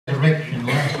Resurrection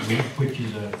last week, which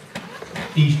is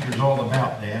Easter's all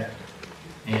about that.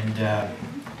 And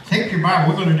take your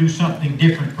Bible. We're going to do something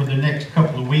different for the next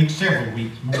couple of weeks, several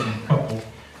weeks, more than a couple.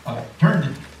 Turn to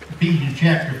Ephesians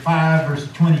chapter 5,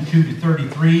 verses 22 to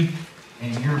 33,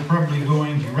 and you're probably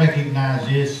going to recognize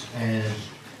this as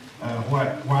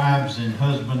what wives and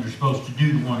husbands are supposed to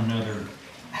do to one another,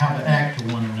 how to act to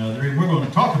one another. And we're going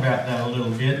to talk about that a little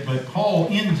bit, but Paul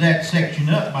ends that section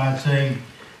up by saying,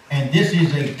 and this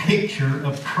is a picture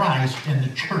of Christ and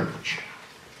the church.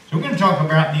 So we're going to talk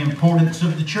about the importance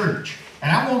of the church. And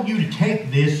I want you to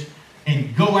take this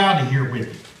and go out of here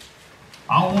with it.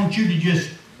 I want you to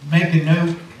just make a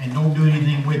note and don't do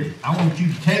anything with it. I want you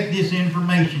to take this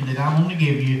information that I'm going to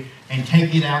give you and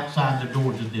take it outside the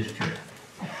doors of this church.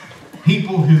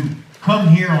 People who come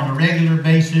here on a regular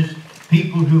basis,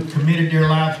 people who have committed their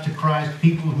lives to Christ,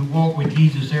 people who walk with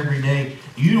Jesus every day,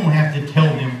 you don't have to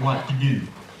tell them what to do.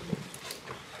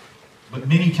 But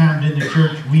many times in the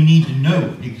church, we need to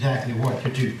know exactly what to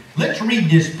do. Let's read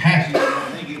this passage.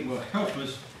 I think it will help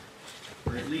us,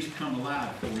 or at least come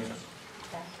alive for us.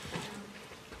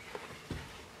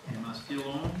 Am I still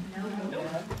on? No.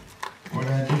 What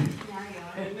did I do?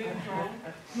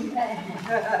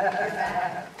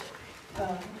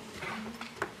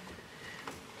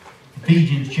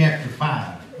 Ephesians chapter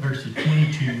 5, verses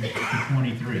 22 to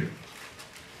 23.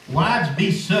 Wives,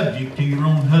 be subject to your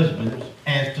own husbands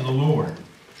as to the Lord.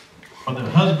 For the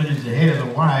husband is the head of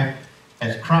the wife,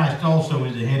 as Christ also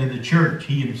is the head of the church,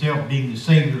 he himself being the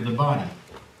Savior of the body.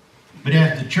 But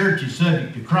as the church is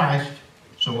subject to Christ,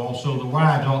 so also the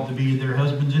wives ought to be to their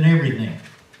husbands in everything.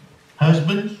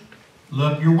 Husbands,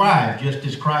 love your wives, just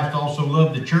as Christ also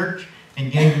loved the church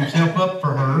and gave himself up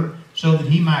for her, so that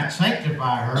he might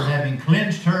sanctify her, having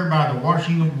cleansed her by the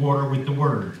washing of water with the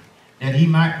word, that he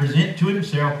might present to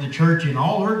himself the church in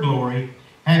all her glory,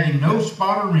 having no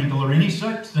spot or wrinkle or any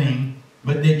such thing,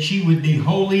 but that she would be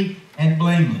holy and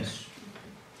blameless.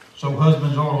 So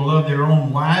husbands ought to love their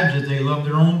own wives as they love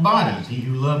their own bodies. He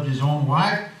who loves his own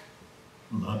wife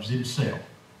loves himself.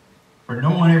 For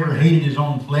no one ever hated his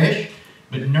own flesh,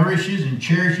 but nourishes and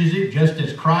cherishes it, just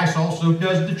as Christ also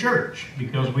does the church,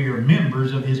 because we are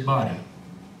members of his body.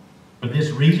 For this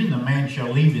reason, the man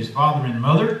shall leave his father and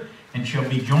mother, and shall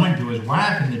be joined to his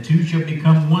wife, and the two shall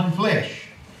become one flesh.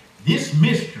 This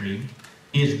mystery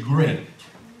is great,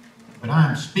 but I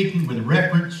am speaking with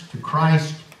reference to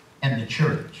Christ and the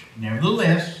church.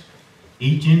 Nevertheless,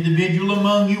 each individual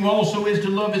among you also is to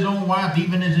love his own wife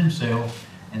even as himself,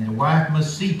 and the wife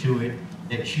must see to it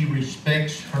that she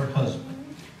respects her husband.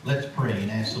 Let's pray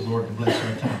and ask the Lord to bless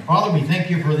our time. Father, we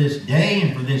thank you for this day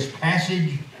and for this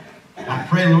passage. I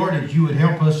pray, Lord, that you would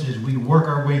help us as we work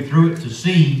our way through it to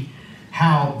see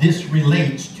how this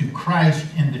relates to Christ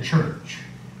and the church.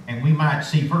 And we might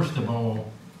see, first of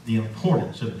all, the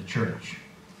importance of the church.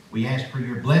 We ask for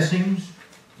your blessings.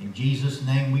 In Jesus'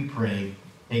 name we pray.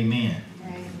 Amen.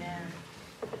 Amen.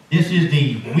 This is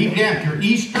the week after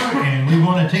Easter, and we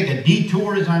want to take a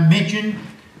detour, as I mentioned,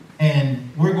 and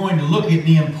we're going to look at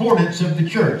the importance of the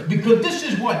church, because this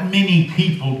is what many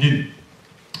people do.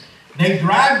 They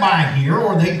drive by here,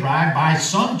 or they drive by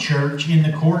some church in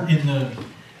the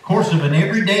course of an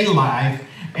everyday life,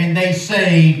 and they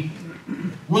say,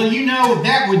 well, you know,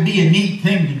 that would be a neat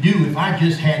thing to do if I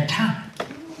just had time.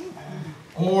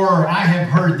 Or I have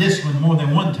heard this one more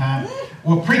than one time.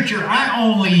 Well, preacher, I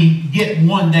only get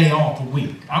one day off a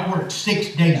week. I work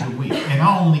 6 days a week, and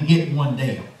I only get one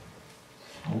day off.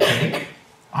 Okay,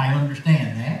 I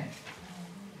understand that.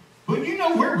 But you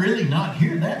know, we're really not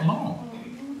here that long.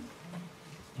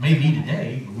 Maybe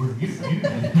today, but we're usually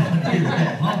not here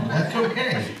that long, but that's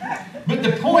okay. But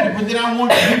the point that I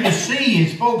want you to see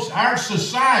is, folks, our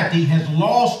society has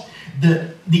lost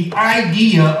the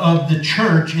idea of the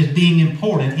church as being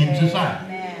important in society.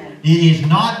 Amen. It is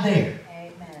not there.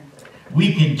 Amen.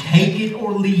 We can take it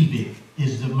or leave it,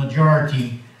 is the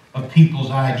majority of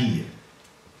people's idea.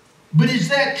 But is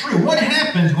that true? What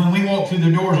happens when we walk through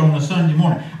the doors on a Sunday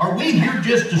morning? Are we here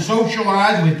just to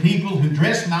socialize with people who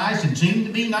dress nice and seem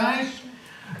to be nice?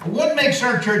 What makes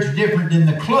our church different than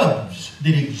the clubs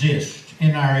that exist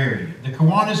in our area? The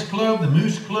Kiwanis Club, the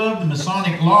Moose Club, the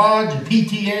Masonic Lodge, the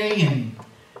PTA, and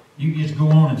you just go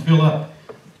on and fill up.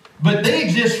 But they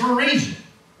exist for a reason.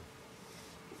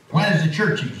 Why does the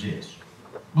church exist?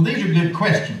 Well, these are good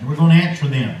questions. We're going to answer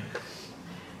them.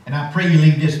 And I pray you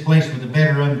leave this place with a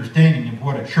better understanding of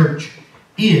what a church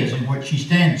is and what she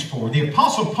stands for. The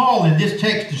Apostle Paul in this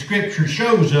text of Scripture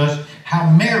shows us how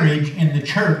marriage and the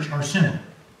church are similar.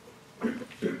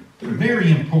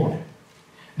 Very important.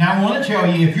 Now I want to tell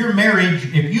you, if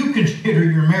you consider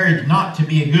your marriage not to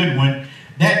be a good one,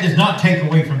 That does not take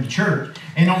away from the church.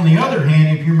 And on the other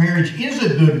hand, if your marriage is a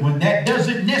good one, that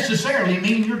doesn't necessarily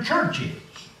mean your church is.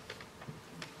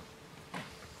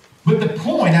 But the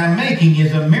point I'm making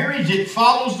is a marriage that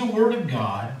follows the Word of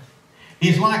God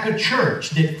is like a church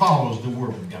that follows the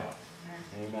Word of God.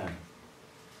 Amen.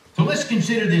 So let's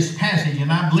consider this passage,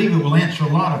 and I believe it will answer a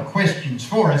lot of questions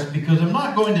for us, because I'm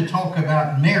not going to talk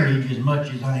about marriage as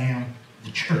much as I am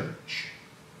the church.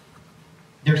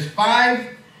 There's 5,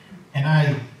 and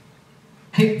I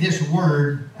picked this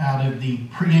word out of the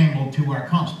preamble to our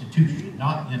Constitution,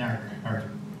 not in our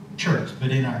church,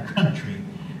 but in our country.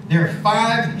 There are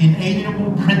 5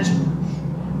 inalienable principles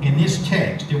in this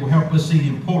text that will help us see the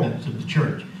importance of the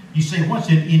church. You say, what's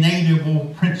an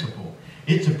inalienable principle?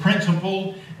 It's a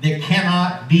principle that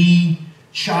cannot be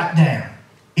shot down.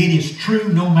 It is true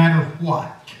no matter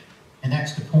what. And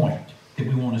that's the point that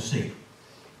we want to see.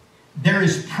 There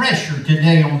is pressure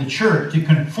today on the church to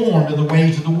conform to the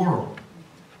ways of the world.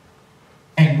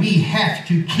 And we have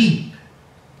to keep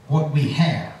what we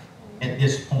have at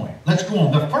this point. Let's go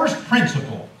on. The first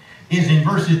principle is in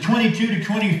verses 22 to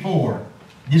 24.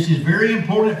 This is very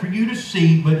important for you to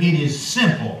see, but it is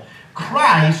simple.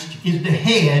 Christ is the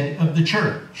head of the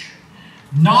church,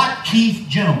 not Keith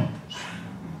Jones.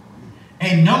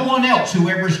 And no one else who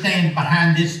ever stands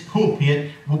behind this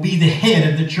pulpit will be the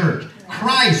head of the church.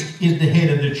 Christ is the head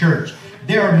of the church.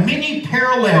 There are many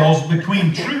parallels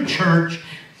between true church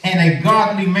and a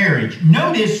godly marriage.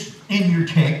 Notice in your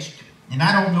text, and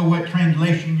I don't know what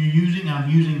translation you're using. I'm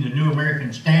using the New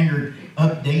American Standard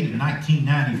Update of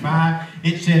 1995.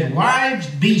 It says, wives,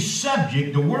 be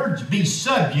subject. The words be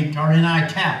subject are in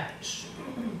italics.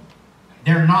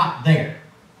 They're not there.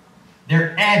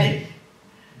 They're added.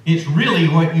 It's really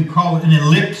what you call an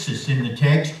ellipsis in the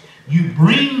text. You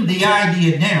bring the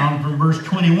idea down from verse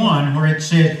 21 where it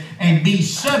says, and be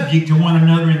subject to one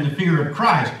another in the fear of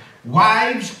Christ.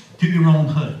 Wives, to your own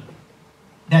husband.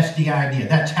 That's the idea.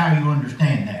 That's how you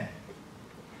understand that.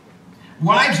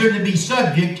 Wives are to be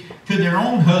subject to their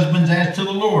own husbands as to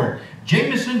the Lord.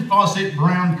 Jameson Fawcett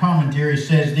Brown commentary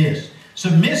says this: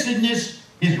 submissiveness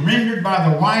is rendered by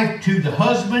the wife to the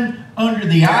husband under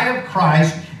the eye of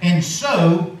Christ, and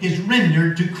so is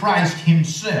rendered to Christ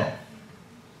himself.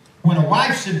 When a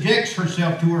wife subjects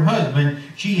herself to her husband,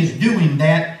 she is doing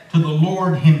that to the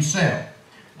Lord himself.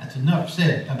 That's enough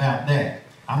said about that.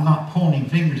 I'm not pointing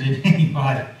fingers at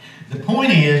anybody. The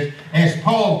point is, as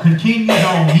Paul continues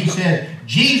on, he says,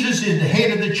 Jesus is the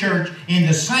head of the church in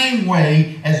the same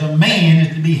way as a man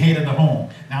is to be head of the home.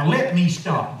 Now let me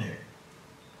stop there.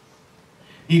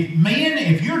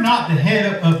 If you're not the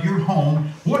head of your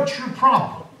home, what's your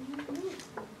problem?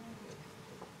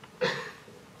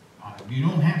 You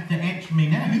don't have to answer me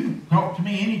now. You can talk to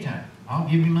me anytime. I'll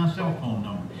give you my cell phone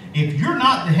number. If you're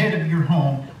not the head of your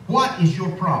home, what is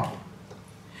your problem?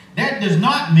 That does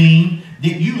not mean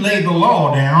that you lay the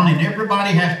law down and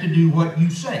everybody has to do what you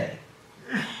say.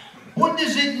 What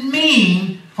does it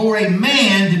mean for a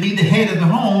man to be the head of the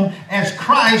home as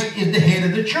Christ is the head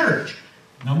of the church?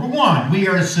 Number 1, we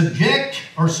are to subject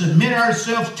or submit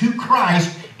ourselves to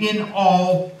Christ in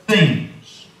all things.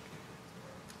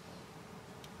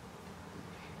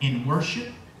 In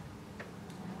worship,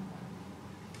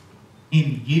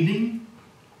 in giving,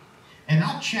 and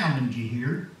I'll challenge you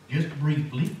here just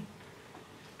briefly.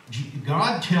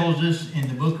 God tells us in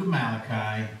the book of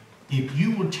Malachi, if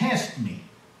you will test me,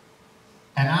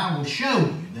 and I will show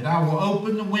you that I will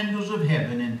open the windows of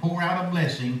heaven and pour out a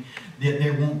blessing, that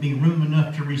there won't be room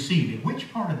enough to receive it.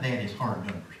 Which part of that is hard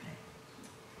to understand?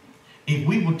 If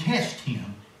we will test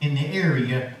him in the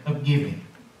area of giving.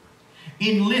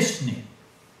 In listening.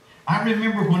 I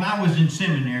remember when I was in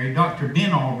seminary, Dr.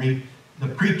 Ben Aubrey, the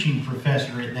preaching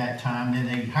professor at that time, then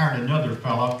they hired another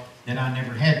fellow that I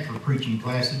never had for preaching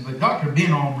classes, but Dr.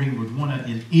 Ben Aubrey was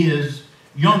is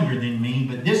younger than me,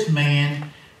 but this man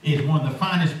is one of the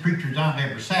finest preachers I've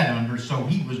ever sat under, so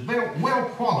he was well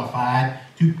qualified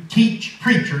to teach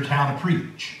preachers how to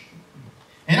preach.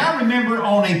 And I remember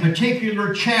on a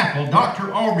particular chapel,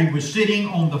 Dr. Aubrey was sitting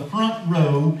on the front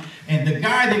row, and the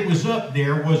guy that was up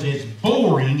there was as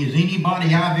boring as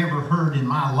anybody I've ever heard in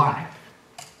my life.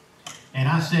 And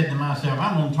I said to myself,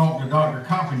 I'm going to talk to Dr.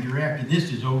 Coppinger after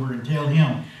this is over and tell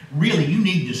him, really, you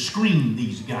need to screen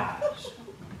these guys.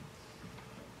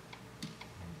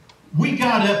 We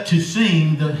got up to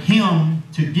sing the hymn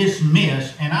to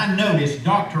dismiss, and I noticed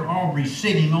Dr. Aubrey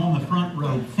sitting on the front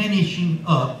row, finishing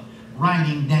up,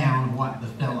 writing down what the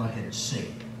fellow had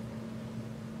said.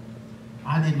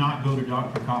 I did not go to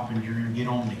Dr. Coppinger and get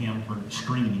on to him for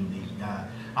screening these guys.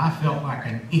 I felt like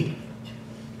an idiot.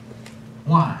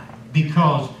 Why?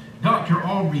 Because Dr.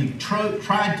 Aubrey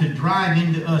tried to drive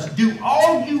into us, do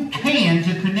all you can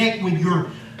to connect with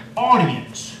your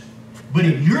audience. But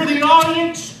if you're the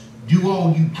audience, do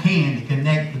all you can to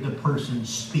connect with the person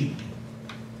speaking.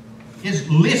 Just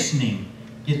listening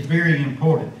is very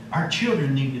important. Our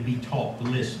children need to be taught to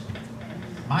listen.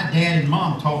 My dad and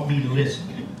mom taught me to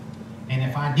listen. And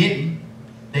if I didn't,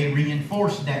 they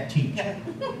reinforced that teaching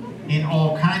in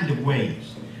all kinds of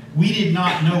ways. We did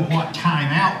not know what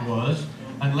time out was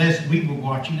unless we were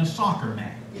watching a soccer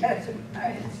match. That's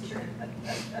true.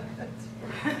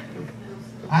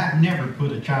 I've never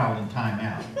put a child in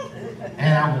timeout,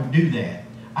 and I won't do that.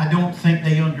 I don't think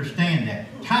they understand that.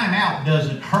 Timeout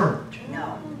doesn't hurt.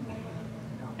 No.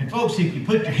 And folks, if you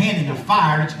put your hand in the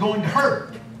fire, it's going to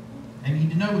hurt. They need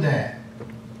to know that.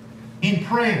 In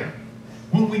prayer,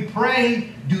 when we pray,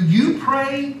 do you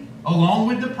pray along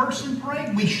with the person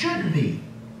praying? We should be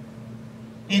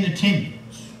in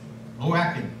attendance. Oh,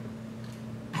 I could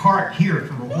park here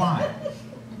for a while.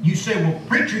 You say, well,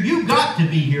 preacher, you got to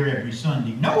be here every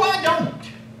Sunday. No, I don't.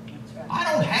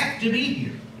 I don't have to be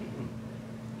here.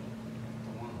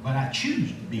 But I choose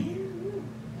to be here.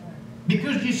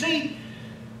 Because you see,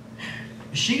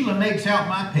 Sheila makes out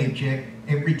my paycheck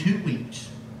every 2 weeks.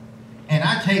 And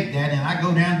I take that and I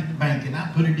go down to the bank and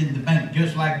I put it in the bank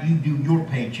just like you do your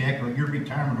paycheck or your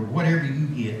retirement or whatever you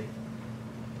get.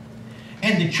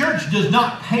 And the church does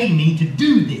not pay me to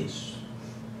do this.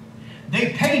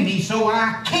 They pay me so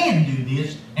I can do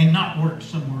this and not work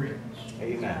somewhere else.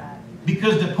 Amen.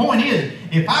 Because the point is,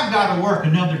 if I've got to work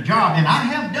another job, and I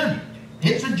have done it.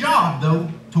 It's a job, though,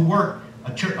 to work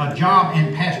a job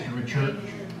and pastor a church.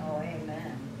 Oh,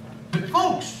 amen. But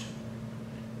folks,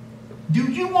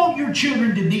 do you want your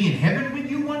children to be in heaven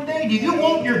with you one day? Do you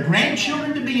want your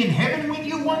grandchildren to be in heaven with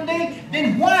you one day?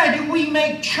 Then why do we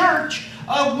make church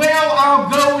well, I'll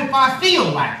go if I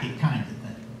feel like it kind of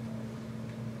thing?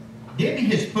 Debbie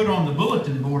has put on the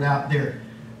bulletin board out there,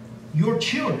 your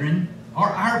children are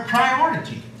our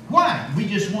priority. Why? We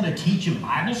just want to teach them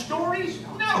Bible stories?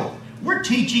 No. We're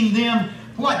teaching them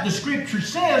what the Scripture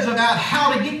says about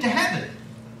how to get to heaven.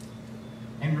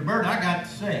 And Roberta, I got to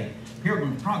say,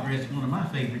 Pilgrim's Progress is one of my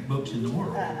favorite books in the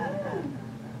world.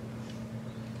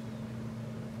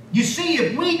 You see,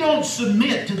 if we don't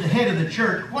submit to the head of the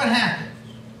church, what happens?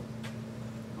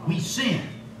 We sin.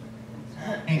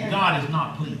 And God is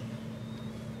not pleased.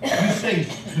 You say,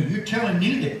 so you're telling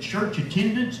me that church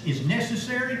attendance is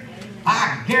necessary?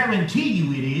 I guarantee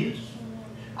you it is.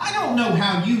 I don't know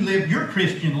how you live your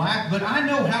Christian life, but I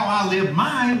know how I live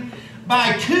mine.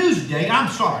 By Tuesday, I'm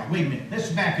sorry, wait a minute, let's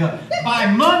back up.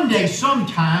 By Monday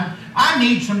sometime, I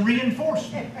need some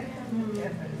reinforcement.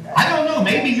 I don't know,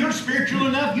 maybe you're spiritual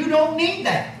enough, you don't need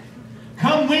that.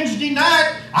 Come Wednesday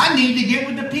night, I need to get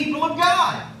with the people of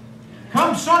God.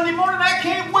 Come Sunday morning, I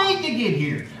can't wait to get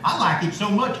here. I like it so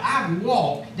much, I'd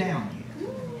walk down here.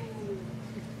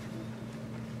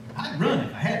 I'd run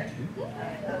if I had to.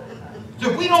 So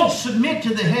if we don't submit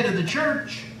to the head of the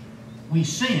church, we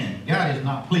sin. God is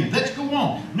not pleased. Let's go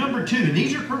on. Number 2,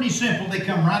 these are pretty simple. They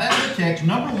come right out of the text.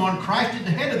 Number 1, Christ is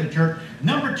the head of the church.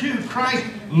 Number 2, Christ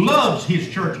loves his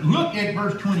church. Look at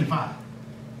verse 25.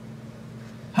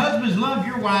 Husbands, love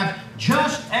your wives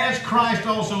just as Christ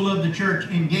also loved the church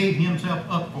and gave himself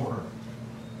up for her.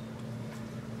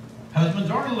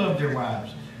 Husbands are to love their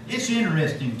wives. It's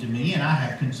interesting to me, and I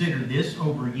have considered this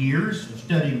over years of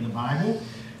studying the Bible,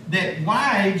 that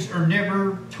wives are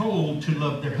never told to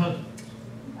love their husbands.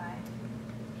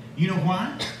 You know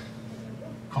why?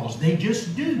 Because they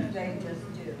just do. They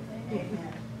just do.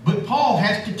 Amen. But Paul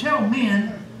has to tell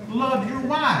men, love your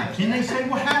wives. And they say,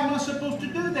 well, how am I supposed to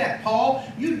do that, Paul?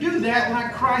 You do that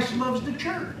like Christ loves the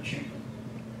church.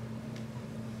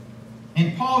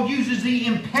 And Paul uses the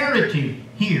imperative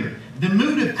here, the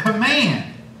mood of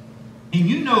command. And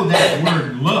you know that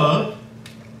word love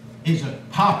is a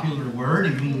popular word,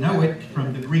 and we know it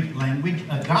from the Greek language,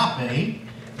 agape.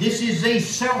 This is a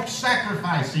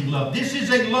self-sacrificing love. This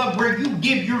is a love where you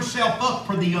give yourself up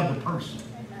for the other person.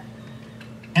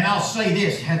 And I'll say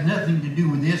this, had nothing to do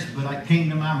with this, but it came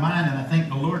to my mind, and I think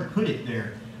the Lord put it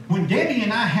there. When Debbie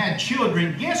and I had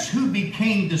children, guess who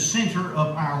became the center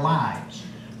of our lives?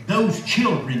 Those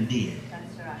children did.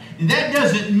 That's right. And that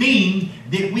doesn't mean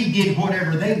that we did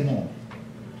whatever they wanted.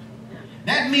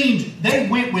 That means they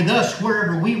went with us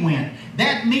wherever we went.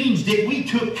 That means that we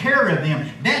took care of them.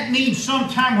 That means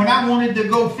sometime when I wanted to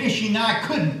go fishing, I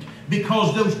couldn't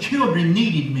because those children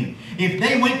needed me. If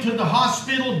they went to the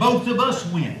hospital, both of us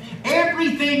went.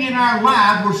 Everything in our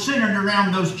life was centered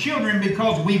around those children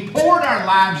because we poured our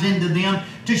lives into them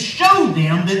to show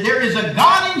them that there is a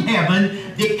God in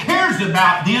heaven that cares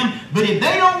about them. But if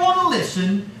they don't want to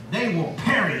listen, they will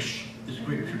perish, the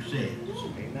Scripture says.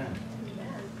 Amen.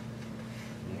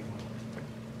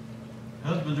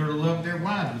 Husbands are to love their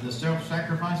wives with a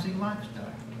self-sacrificing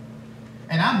lifestyle.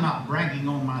 And I'm not bragging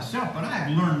on myself, but I've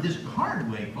learned this the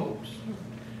hard way, folks.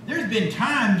 There's been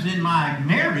times in my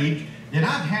marriage that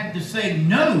I've had to say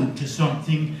no to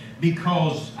something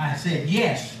because I said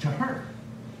yes to her.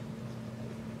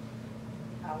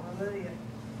 Hallelujah.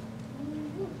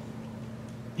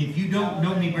 If you don't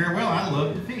know me very well, I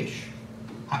love to fish.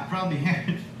 I probably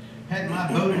haven't had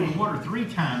my boat in the water 3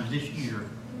 times this year.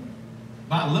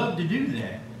 But I love to do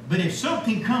that. But if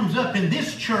something comes up in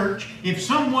this church, if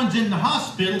someone's in the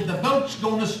hospital, the boat's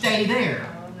going to stay there.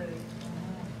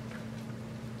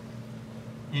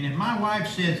 And if my wife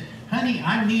says, honey,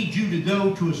 I need you to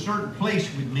go to a certain place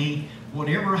with me,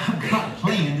 whatever I've got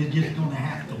planned is just going to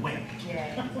have to wait.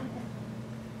 Yeah.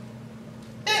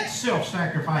 That's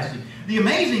self-sacrificing. The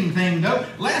amazing thing, though,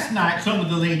 last night some of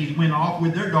the ladies went off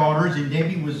with their daughters, and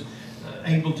Debbie was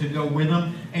able to go with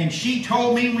them. And she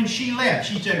told me when she left,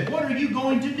 she said, what are you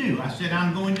going to do? I said,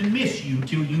 I'm going to miss you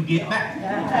till you get back.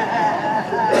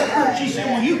 She said,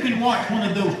 well, you can watch one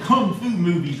of those kung fu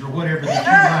movies or whatever that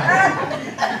you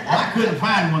like. Well, I couldn't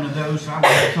find one of those, so I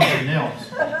watched something else.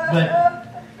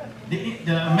 But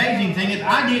the amazing thing is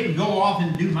I didn't go off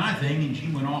and do my thing, and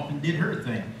she went off and did her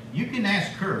thing. You can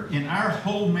ask her. In our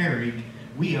whole marriage,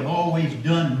 we have always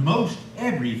done most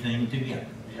everything together.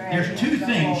 There's 2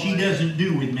 things she doesn't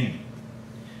do with me.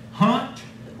 Hunt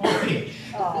or fish.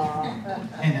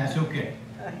 And that's okay.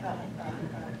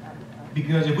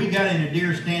 Because if we got in a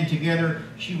deer stand together,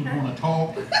 she would want to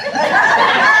talk. You know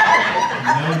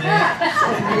that?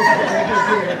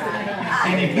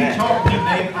 And if you talk to me,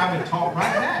 babe, I would talk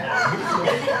right back.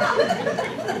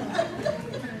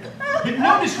 But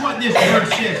notice what this verse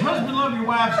says. Husband, love your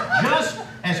wives just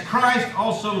as Christ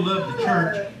also loved the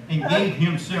church and gave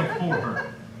himself for her.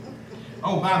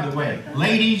 Oh, by the way,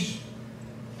 ladies,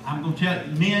 I'm going to tell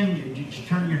men, just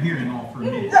turn your hearing off for a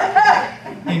minute.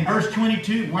 In verse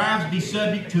 22, wives, be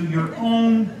subject to your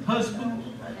own husbands.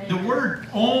 The word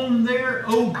own there,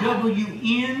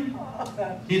 O-W-N,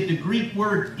 is the Greek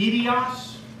word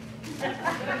idios.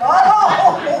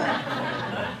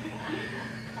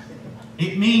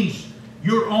 It means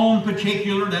your own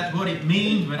particular, that's what it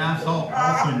means, but I thought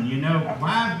often, you know,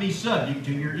 wives, be subject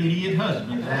to your idiot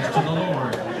husbands as to the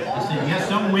Lord. I said, yes,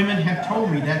 some women have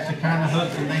told me that's the kind of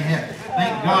husband they have.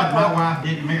 Thank God my wife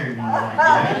didn't marry one like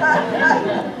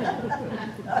that.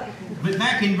 But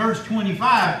back in verse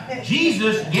 25,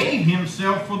 Jesus gave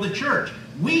himself for the church.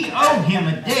 We owe him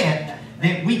a debt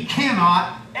that we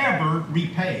cannot ever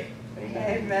repay.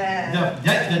 Amen.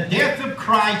 The death of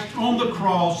Christ on the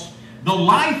cross, the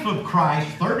life of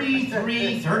Christ,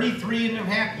 33 and a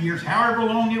half years, however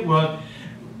long it was,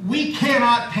 we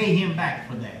cannot pay him back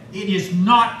for that. It is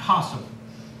not possible.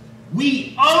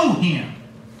 We owe him.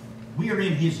 We are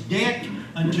in his debt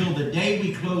until the day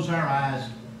we close our eyes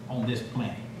on this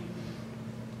planet.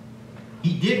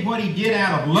 He did what he did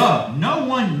out of love. No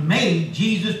one made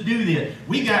Jesus do this.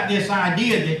 We got this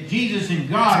idea that Jesus and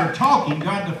God are talking,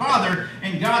 God the Father,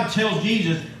 and God tells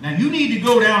Jesus, now you need to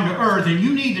go down to earth and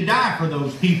you need to die for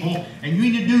those people, and you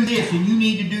need to do this and you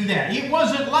need to do that. It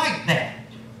wasn't like that.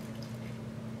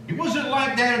 It wasn't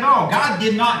like that at all. God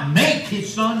did not make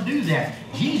his son do that.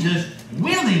 Jesus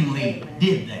willingly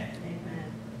did that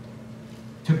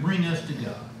to bring us to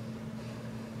God.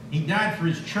 He died for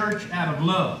his church out of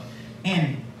love.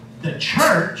 And the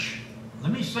church,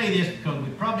 let me say this because we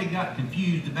probably got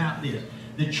confused about this.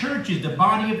 The church is the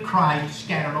body of Christ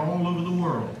scattered all over the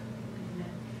world.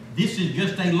 This is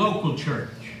just a local church.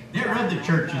 There are other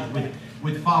churches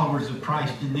with followers of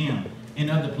Christ in them in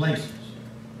other places.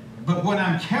 But what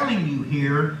I'm telling you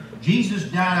here, Jesus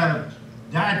died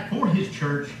for his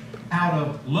church out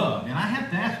of love. And I have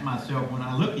to ask myself when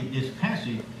I look at this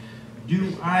passage,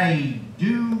 do I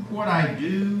do what I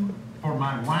do for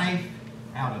my wife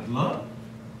out of love,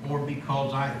 or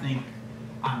because I think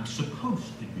I'm supposed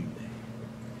to do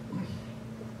that?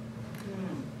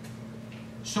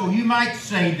 So you might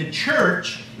say the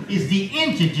church is the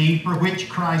entity for which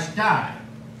Christ died.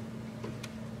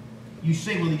 You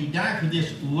say, well, did he die for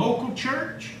this local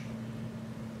church?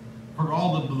 For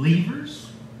all the believers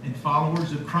and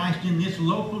followers of Christ in this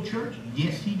local church?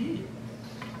 Yes, he did.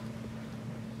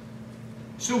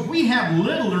 So if we have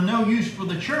little or no use for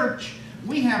the church,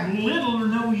 we have little or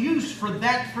no use for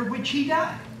that for which he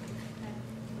died.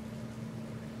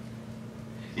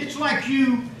 It's like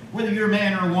you, whether you're a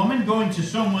man or a woman, going to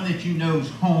someone that you know's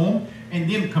home and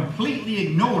them completely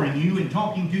ignoring you and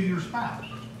talking to your spouse.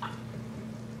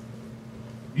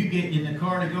 You get in the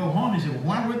car to go home and say, well,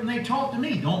 why wouldn't they talk to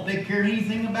me? Don't they care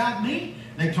anything about me?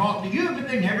 They talk to you, but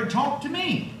they never talk to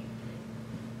me.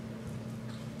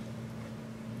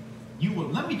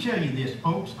 Let me tell you this,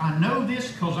 folks. I know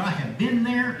this because I have been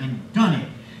there and done it.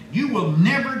 You will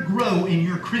never grow in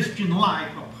your Christian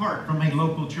life apart from a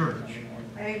local church.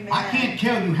 Amen. I can't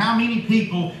tell you how many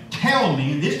people tell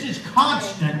me, and this is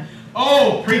constant,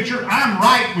 oh, preacher, I'm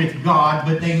right with God,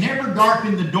 but they never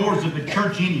darken the doors of a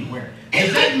church anywhere.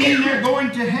 Does that mean they're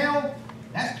going to hell?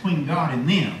 That's between God and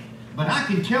them. But I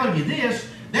can tell you this,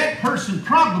 that person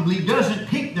probably doesn't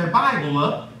pick their Bible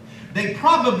up. They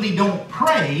probably don't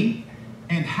pray.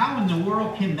 And how in the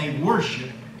world can they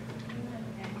worship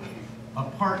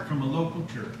apart from a local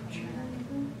church?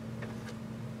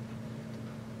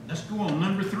 Let's go on,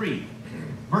 number 3.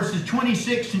 Verses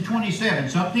 26 and 27.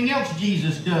 Something else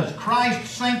Jesus does. Christ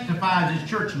sanctifies His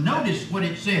church. Notice what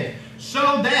it says.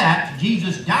 So that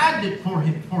Jesus died for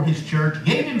His church,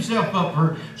 gave Himself up for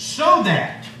her, so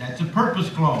that, that's a purpose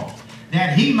clause,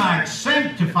 that He might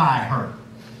sanctify her.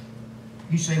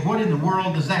 You say, what in the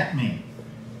world does that mean?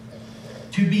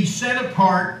 To be set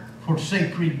apart for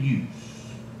sacred use.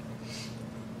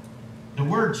 The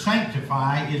word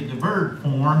sanctify is the verb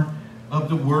form of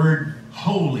the word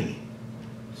holy.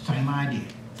 Same idea.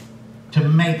 To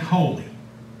make holy.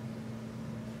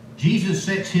 Jesus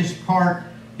sets His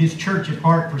church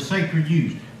apart for sacred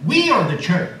use. We are the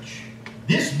church.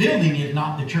 This building is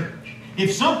not the church.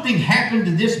 If something happened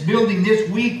to this building this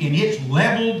week and it's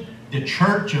leveled, the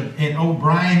church at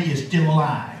O'Brien is still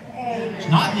alive. Amen. It's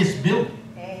not this building.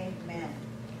 Amen.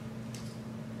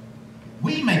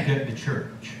 We make up the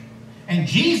church. And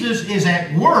Jesus is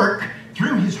at work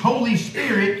through His Holy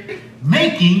Spirit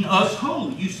making us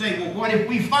holy. You say, well, what if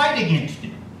we fight against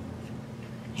Him?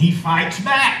 He fights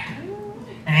back.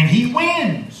 And He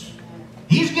wins.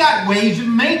 He's got ways of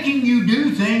making you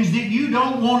do things that you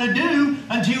don't want to do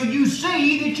until you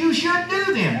see that you should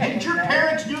do them. Didn't your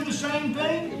parents do the same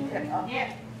thing?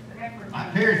 Yes. My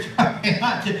parents,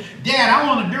 Dad, I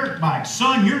want a dirt bike.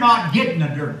 Son, you're not getting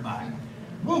a dirt bike.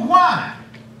 Well, why?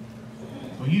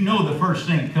 Well, you know the first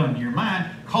thing that comes to your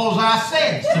mind, because I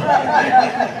said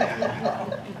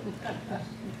so.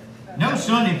 No,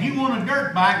 son, if you want a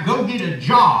dirt bike, go get a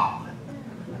job.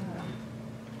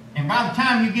 And by the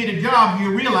time you get a job,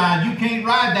 you realize you can't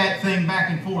ride that thing back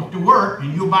and forth to work,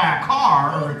 and you'll buy a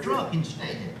car or a truck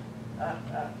instead.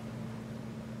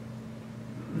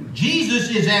 Jesus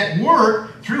is at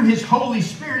work through His Holy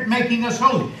Spirit making us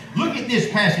holy. Look at this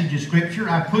passage of Scripture.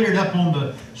 I put it up on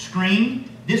the screen.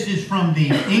 This is from the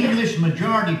English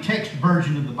Majority Text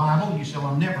version of the Bible. You say, well,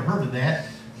 I've never heard of that.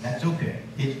 That's okay.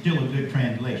 It's still a good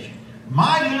translation.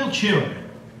 My little children,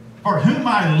 for whom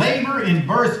I labor in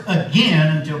birth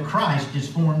again until Christ is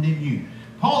formed in you.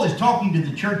 Paul is talking to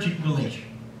the church at Galatia.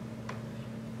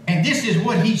 And this is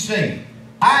what he's saying.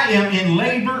 I am in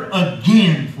labor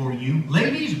again for you.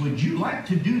 Ladies, would you like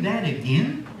to do that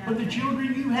again for the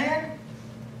children you had?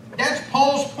 That's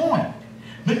Paul's point.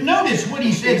 But notice what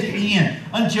he says at the end.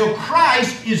 Until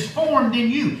Christ is formed in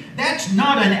you. That's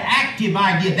not an active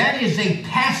idea. That is a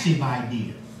passive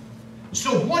idea.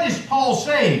 So what is Paul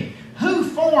saying? Who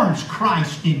forms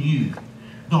Christ in you?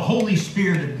 The Holy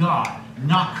Spirit of God,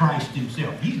 not Christ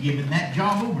Himself. He's given that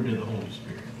job over to the Holy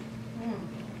Spirit.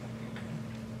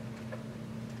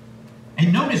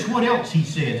 And notice what else he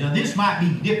says. Now this might be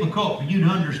difficult for you to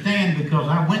understand because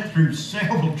I went through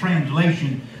several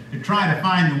translations to try to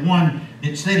find the one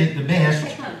that said it the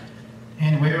best.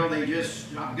 And well,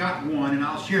 I've got one and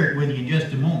I'll share it with you in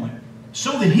just a moment.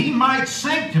 So that He might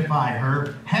sanctify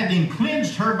her, having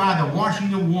cleansed her by the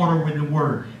washing of water with the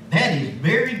word. That is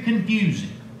very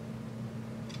confusing.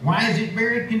 Why is it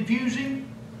very confusing?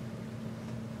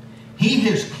 He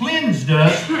has cleansed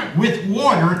us with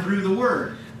water through the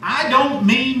word. I don't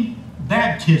mean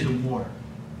baptism water.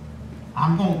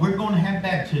 We're going to have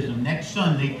baptism next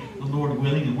Sunday, the Lord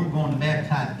willing, and we're going to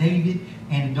baptize David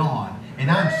and Dawn. And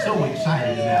I'm so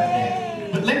excited about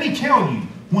that. But let me tell you,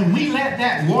 when we let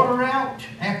that water out,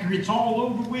 after it's all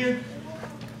over with,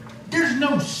 there's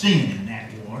no sin in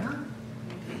that water.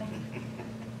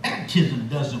 Baptism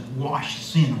doesn't wash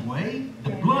sin away. The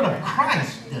blood of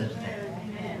Christ does that.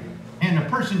 And a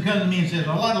person comes to me and says,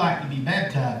 well, I'd like to be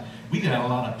baptized. We got a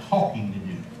lot of talking to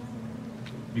do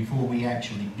before we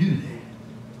actually do that.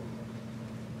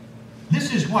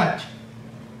 This is what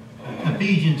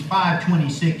Ephesians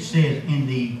 5:26 says in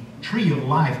the Tree of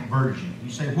Life version.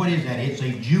 You say, what is that? It's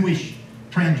a Jewish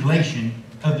translation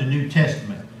of the New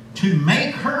Testament. To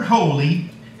make her holy,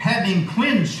 having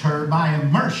cleansed her by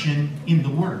immersion in the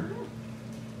Word.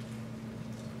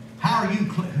 How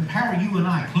How are you and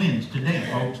I cleansed today,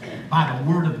 folks? By the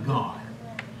Word of God.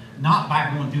 Not by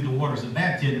going through the waters of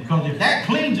baptism. Because if that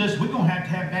cleans us, we're going to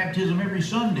have baptism every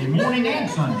Sunday, morning and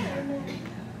Sunday.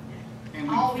 And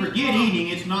we forget eating,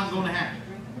 it's not going to happen.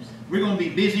 We're going to be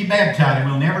busy baptizing.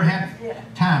 We'll never have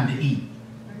time to eat.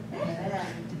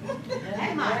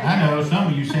 I know some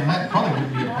of you saying that probably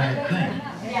would be a bad thing.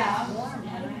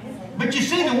 But you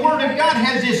see, the Word of God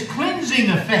has this cleansing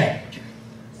effect.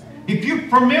 If you're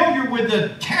familiar with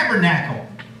the tabernacle,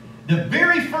 the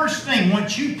very first thing,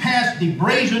 once you passed the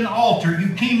brazen altar,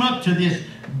 you came up to this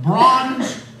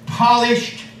bronze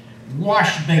polished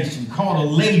wash basin called a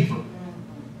laver.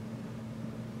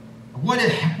 What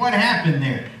happened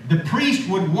there? The priest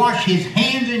would wash his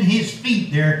hands and his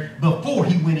feet there before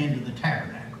he went into the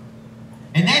tabernacle.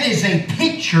 And that is a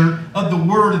picture of the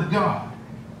Word of God.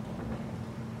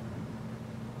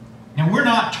 Now, we're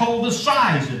not told the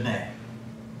size of that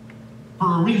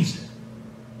for a reason.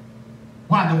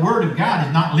 Why? The Word of God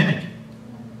is not limited.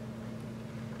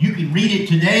 You can read it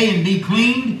today and be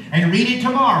cleaned, and read it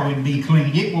tomorrow and be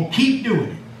cleaned. It will keep doing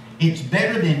it. It's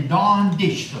better than Dawn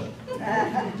dish soap.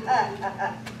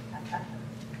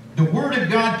 The Word of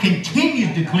God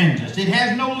continues to cleanse us. It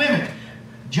has no limit.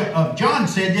 John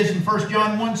said this in 1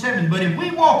 John 1:7. But if we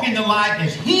walk in the light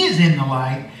as He is in the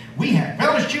light, we have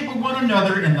fellowship with one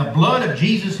another, and the blood of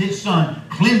Jesus, His Son,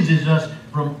 cleanses us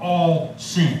from all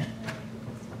sin.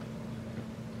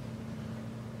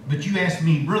 But you ask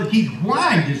me, Brother Keith,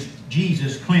 why does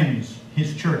Jesus cleanse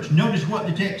His church? Notice what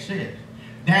the text says.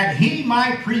 That He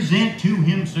might present to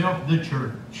Himself the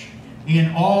church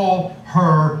in all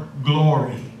her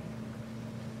glory.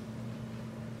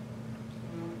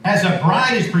 As a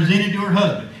bride is presented to her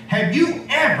husband. Have you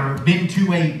ever been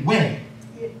to a wedding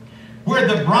where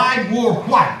the bride wore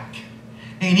white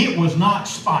and it was not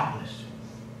spotless?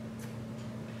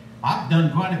 I've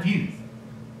done quite a few.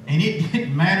 And it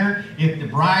didn't matter if the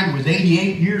bride was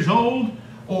 88 years old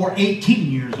or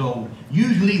 18 years old.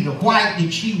 Usually the white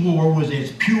that she wore was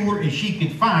as pure as she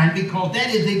could find, because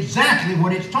that is exactly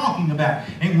what it's talking about.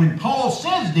 And when Paul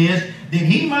says this, that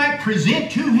he might present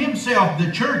to himself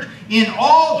the church in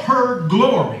all her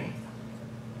glory.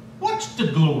 What's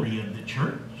the glory of the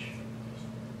church?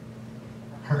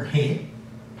 Her head.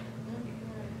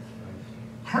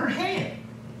 Her head.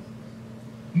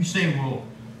 You say, well,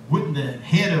 wouldn't the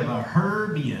head of a her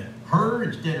be a her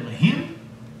instead of a him?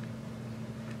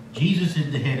 Jesus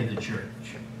is the head of the church.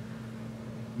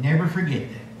 Never forget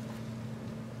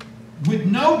that. With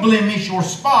no blemish or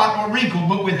spot or wrinkle,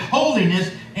 but with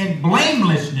holiness and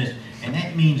blamelessness. And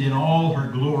that means in all her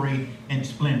glory and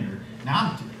splendor.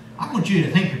 Now, I want you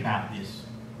to think about this.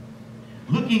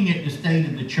 Looking at the state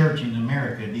of the church in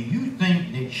America, do you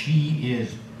think that she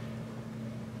is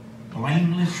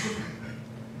blameless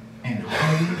and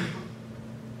holy?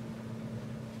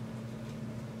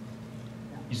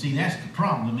 You see, that's the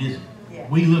problem, isn't it? Yeah.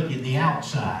 We look at the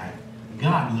outside.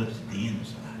 God looks at the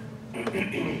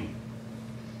inside.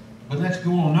 But let's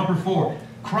go on. Number 4.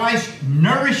 Christ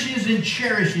nourishes and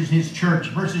cherishes His church,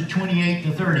 verses 28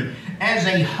 to 30, as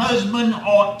a husband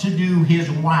ought to do his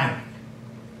wife.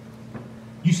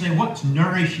 You say, what's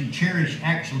nourish and cherish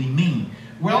actually mean?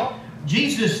 Well,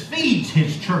 Jesus feeds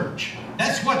His church.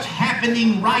 That's what's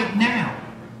happening right now.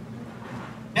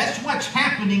 That's what's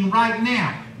happening right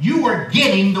now. You are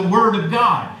getting the Word of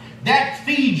God. That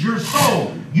feeds your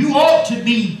soul. You ought to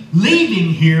be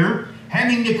leaving here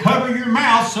having to cover your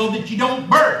mouth so that you don't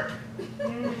burp.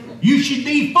 You should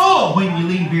be full when you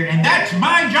leave here, and that's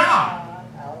my job.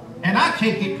 And I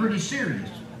take it pretty serious.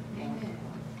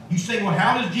 You say, well,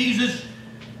 how does Jesus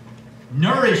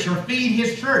nourish or feed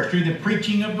His church? Through the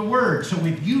preaching of the Word. So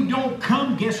if you don't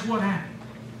come, guess what happens?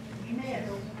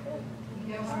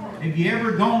 Have you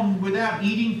ever gone without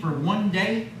eating for one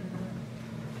day?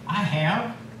 I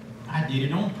have. I did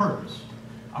it on purpose.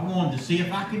 I wanted to see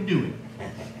if I could do it.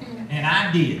 And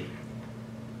I did.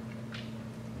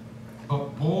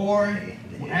 But boy,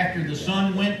 after the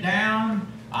sun went down,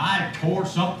 I tore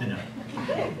something up.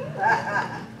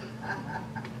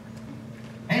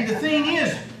 And the thing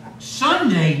is,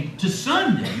 Sunday to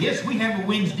Sunday, yes, we have a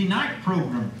Wednesday night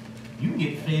program. You can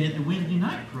get fed at the Wednesday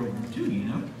night program too, you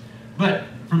know. But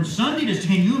from Sunday to,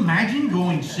 can you imagine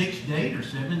going 6 days or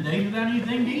 7 days without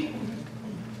anything to eat?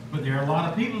 But there are a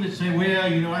lot of people that say,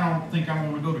 well, you know, I don't think I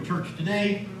want to go to church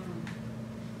today,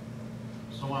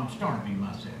 so I'm starving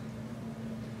myself.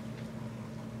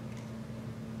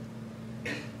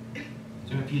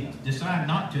 So if you decide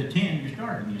not to attend, you're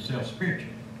starving yourself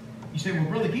spiritually. You say, well,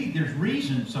 Brother Keith, there's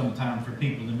reasons sometimes for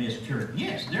people to miss church.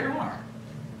 Yes, there are.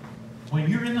 When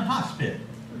you're in the hospital,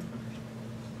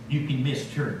 you can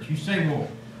miss church. You say, well,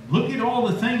 Look at all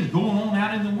the things going on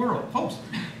out in the world. Folks,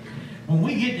 when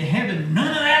we get to heaven, none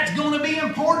of that's going to be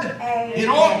important. It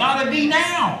ought not to be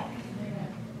now.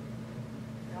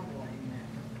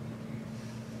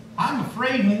 I'm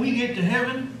afraid when we get to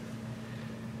heaven,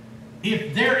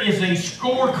 if there is a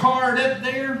scorecard up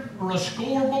there or a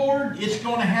scoreboard, it's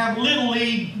going to have Little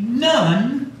League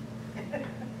none,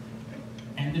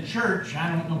 and the church, I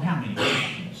don't know how many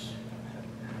Christians.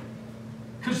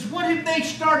 Because what have they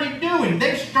started doing?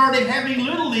 They've started having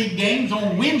Little League games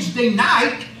on Wednesday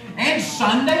night and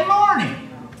Sunday morning.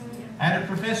 I had a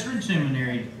professor in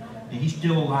seminary, he's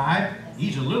still alive.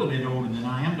 He's a little bit older than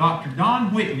I am, Dr.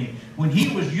 Don Whitney. When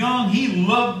he was young, he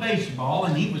loved baseball,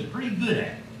 and he was pretty good at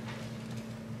it.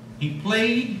 He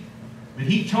played, but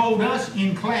he told us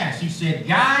in class, he said,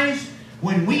 guys,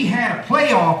 when we had a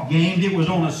playoff game that was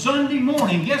on a Sunday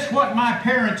morning, guess what my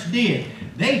parents did?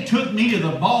 They took me to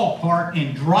the ballpark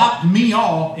and dropped me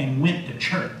off and went to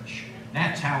church.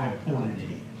 That's how important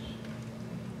it is.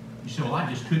 You say, well, I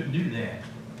just couldn't do that.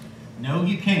 No,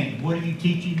 you can't. What are you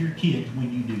teaching your kids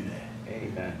when you do that?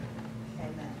 Amen.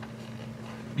 Amen.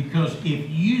 Because if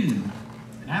you,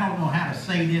 and I don't know how to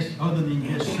say this other than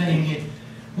just saying it,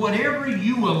 whatever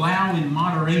you allow in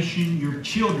moderation, your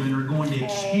children are going to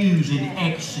excuse in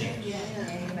excess.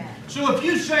 Amen. So if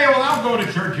you say, well, I'll go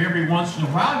to church every once in a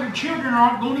while, your children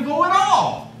aren't going to go at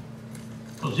all.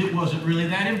 Because it wasn't really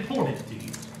that important to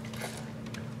you.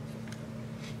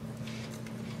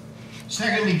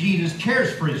 Secondly, Jesus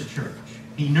cares for His church.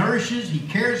 He nourishes, He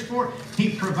cares for it, He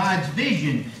provides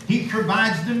vision, He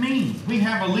provides the means. We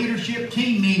have a leadership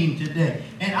team meeting today,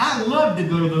 and I love to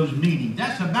go to those meetings.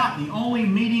 That's about the only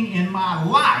meeting in my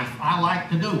life I like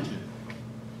to go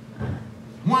to.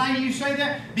 Why do you say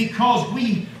that? Because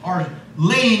we are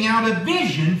laying out a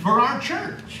vision for our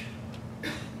church.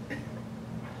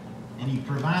 And He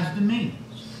provides the means.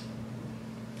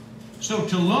 So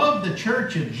to love the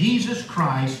church of Jesus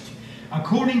Christ,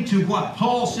 according to what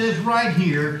Paul says right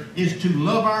here, is to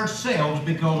love ourselves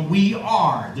because we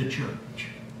are the church.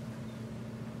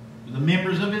 The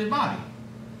members of His body.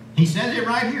 He says it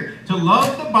right here. To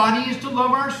love the body is to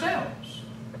love ourselves.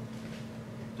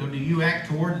 So do you act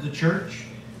towards the church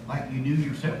like you do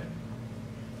yourself?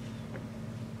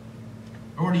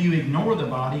 Or do you ignore the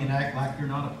body and act like you're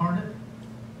not a part of it?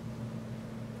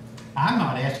 I'm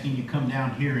not asking you to come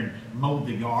down here and mow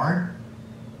the yard.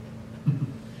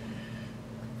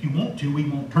 If you want to, we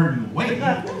won't turn you away.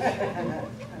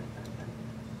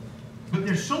 But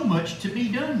there's so much to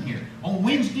be done here. On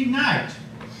Wednesday nights,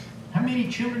 how many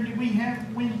children do we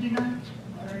have Wednesday nights?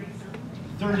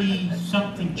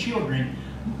 30-something children.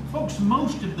 Folks,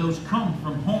 most of those come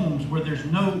from homes where there's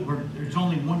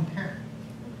only one parent.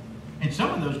 And some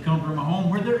of those come from a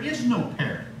home where there is no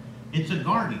parent. It's a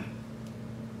guardian.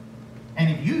 And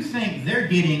if you think they're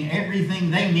getting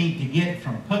everything they need to get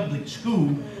from public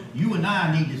school, you and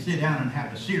I need to sit down and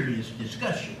have a serious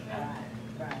discussion.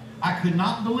 I could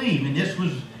not believe, and this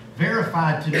was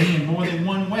verified to me in more than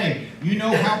one way. You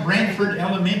know how Branford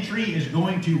Elementary is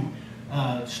going to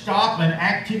stop an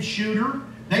active shooter?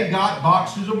 They got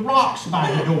boxes of rocks by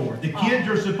the door. The kids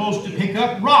are supposed to pick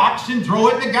up rocks and throw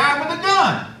at the guy with a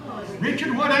gun.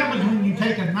 Richard, what happens when you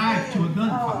take a knife to a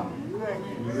gunfight?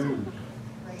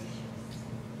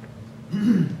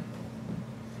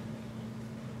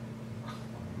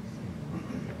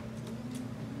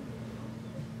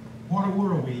 What a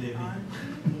world we live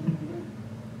in.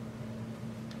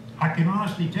 I can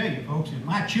honestly tell you, folks, if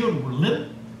my children were little,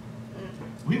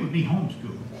 we would be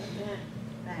homeschooled.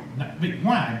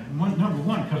 Why? Number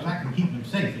one, because I can keep them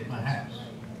safe at my house.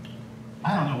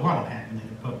 I don't know what will happen in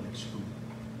a public school.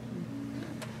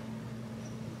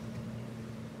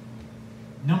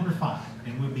 Number 5,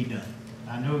 and we'll be done.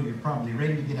 I know you're probably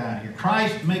ready to get out of here.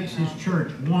 Christ makes His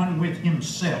church one with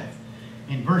Himself.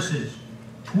 In verses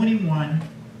 21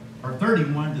 or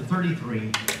 31 to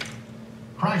 33,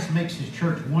 Christ makes His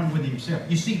church one with Himself.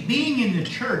 You see, being in the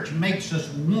church makes us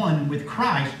one with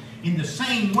Christ in the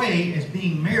same way as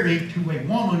being married to a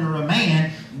woman or a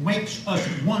man makes us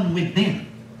one with them.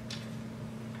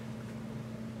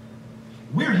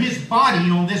 We're His body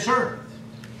on this earth.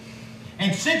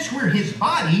 And since we're His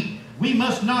body, we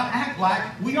must not act like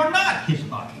we are not His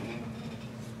body.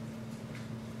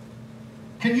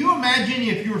 Can you imagine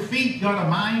if your feet got a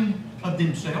mind of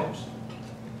themselves?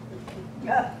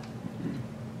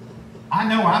 I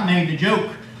know I made the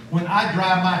joke when I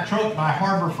drive my truck by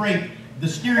Harbor Freight, the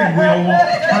steering wheel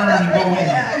wants to turn and go in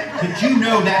there. But you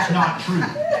know that's not true.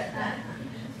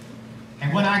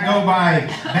 And when I go by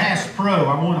Bass Pro,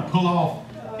 I want to pull off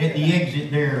at the exit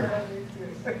there.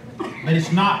 But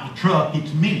it's not the truck,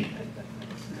 it's me.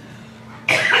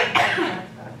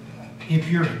 if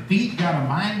your feet got a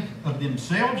mind of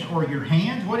themselves, or your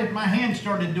hands? What if my hands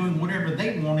started doing whatever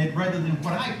they wanted rather than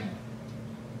what I wanted?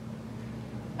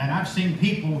 And I've seen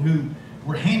people who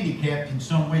were handicapped in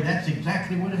some way. That's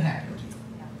exactly what had happened to them.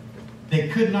 They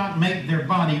could not make their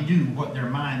body do what their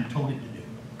mind told it to do.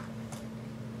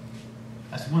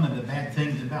 That's one of the bad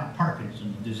things about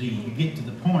Parkinson's disease. You get to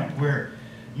the point where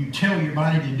you tell your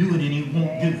body to do it and it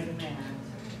won't do it.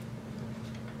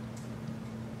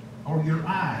 Or your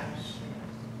eyes.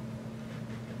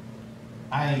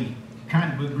 I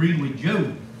kind of agree with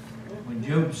Job. When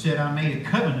Job said, I made a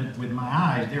covenant with my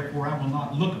eyes, therefore I will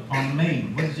not look upon a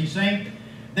maid. What is he saying?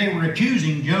 They were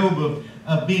accusing Job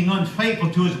of being unfaithful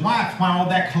to his wife while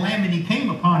that calamity came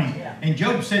upon him. Yeah. And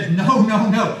Job says, no, no,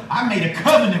 no. I made a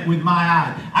covenant with my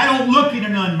eyes. I don't look at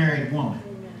an unmarried woman.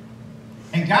 Amen.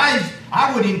 And guys,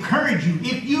 I would encourage you,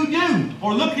 if you do,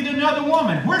 or look at another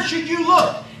woman, where should you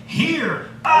look? Here,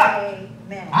 up.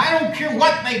 Amen. I don't care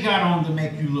what they got on to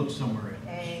make you look somewhere else.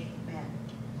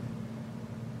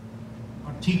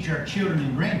 Teach our children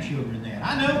and grandchildren that.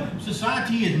 I know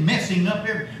society is messing up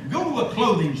every... Go to a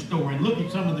clothing store and look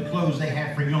at some of the clothes they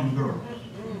have for young girls.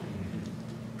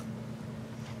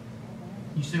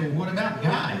 You say, well, what about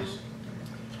guys?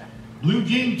 Blue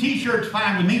jean t-shirt's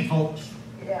fine with me, folks.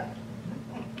 Yeah.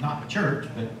 Not the church,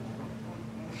 but...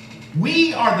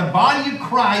 We are the body of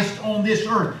Christ on this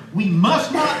earth. We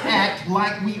must not act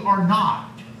like we are not.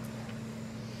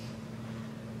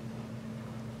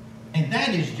 And that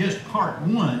is just part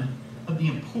one of the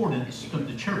importance of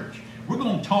the church. We're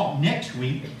going to talk next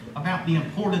week about the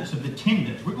importance of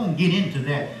attendance. We're going to get into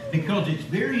that because it's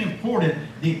very important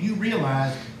that you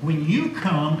realize when you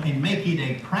come and make it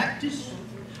a practice,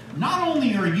 not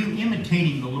only are you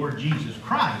imitating the Lord Jesus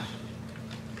Christ,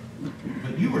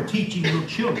 but you are teaching your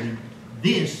children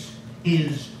this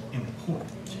is important.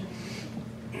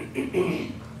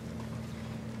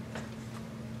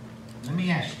 Let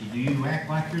me ask you, do you act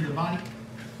like you're the body?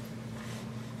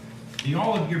 Do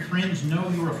all of your friends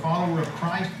know you're a follower of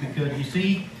Christ? Because you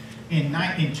see, in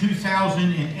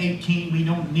 2018, we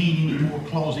don't need any more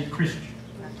closet Christians.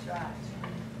 That's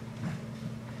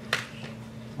right.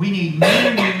 We need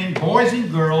men and women, boys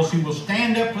and girls, who will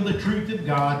stand up for the truth of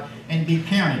God and be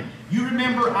counted. You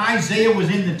remember Isaiah was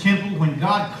in the temple when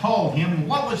God called him.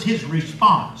 What was his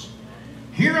response?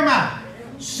 Here am I,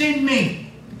 send me.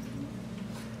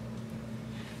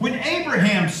 When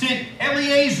Abraham sent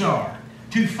Eliezer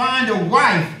to find a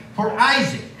wife for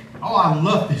Isaac. Oh, I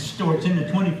love this story. It's in the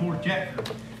 24th chapter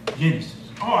of Genesis.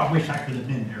 Oh, I wish I could have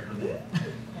been there for that.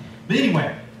 But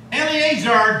anyway,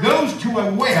 Eliezer goes to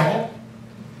a well,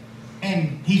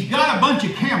 and he's got a bunch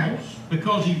of camels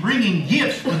because he's bringing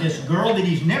gifts for this girl that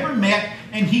he's never met,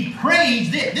 and he prays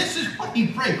this. This is what he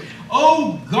prayed.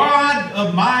 Oh, God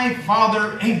of my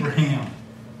father Abraham.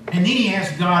 And then he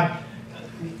asked God,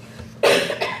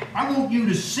 I want you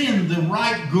to send the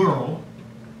right girl,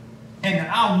 and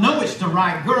I'll know it's the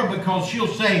right girl because she'll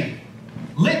say,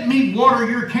 let me water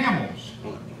your camels.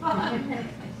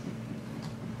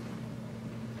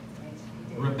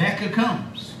 Rebecca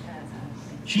comes.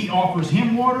 She offers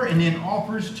him water and then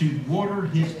offers to water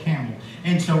his camel.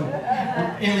 And so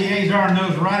Eliezer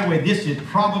knows right away this is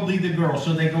probably the girl.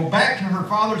 So they go back to her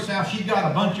father's house. She's got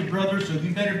a bunch of brothers, so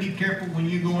you better be careful when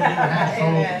you go into a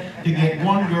household to get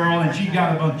one girl, and she's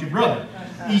got a bunch of brothers.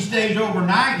 He stays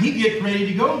overnight. He gets ready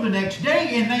to go the next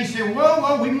day, and they say,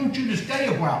 well, we want you to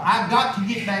stay a while. I've got to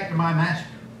get back to my master.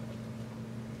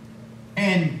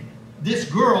 And this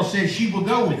girl says she will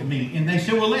go with me. And they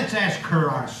say, well, let's ask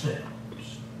her ourselves.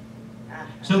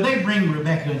 So they bring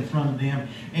Rebecca in front of them,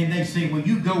 and they say, well,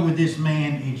 you go with this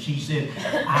man. And she said,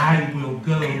 I will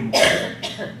go.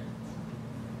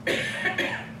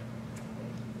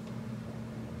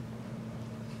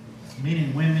 Men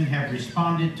and women have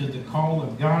responded to the call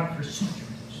of God for centuries.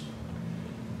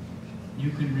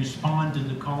 You can respond to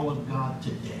the call of God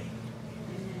today.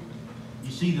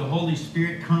 You see the Holy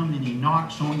Spirit come and He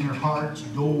knocks on your heart's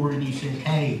door and He says,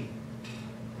 hey,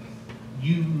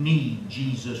 you need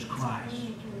Jesus Christ.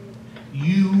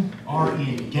 You are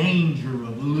in danger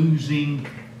of losing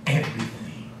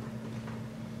everything.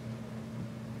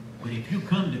 But if you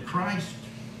come to Christ,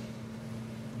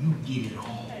 you get it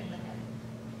all.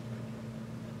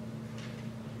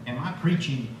 Am I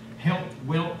preaching health,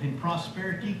 wealth, and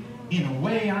prosperity? In a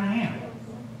way, I am.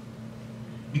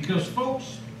 Because,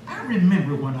 folks, I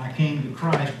remember when I came to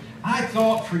Christ, I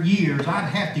thought for years I'd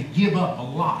have to give up a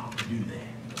lot to do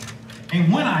that.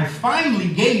 And when I finally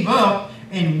gave up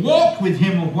and walked with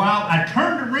Him a while, I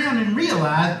turned around and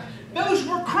realized those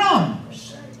were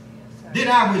crumbs that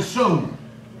I was so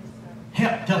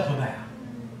helped up about.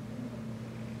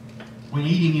 when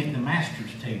eating at the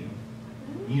Master's table,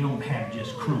 you don't have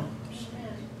just crumbs.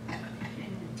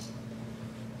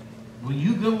 Will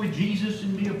you go with Jesus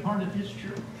and be a part of His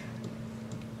church?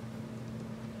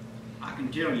 I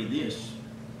can tell you this,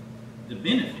 the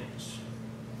benefits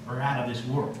are out of this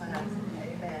world.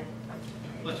 Amen.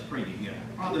 Let's pray together.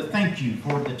 Father, thank you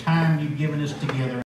for the time you've given us together.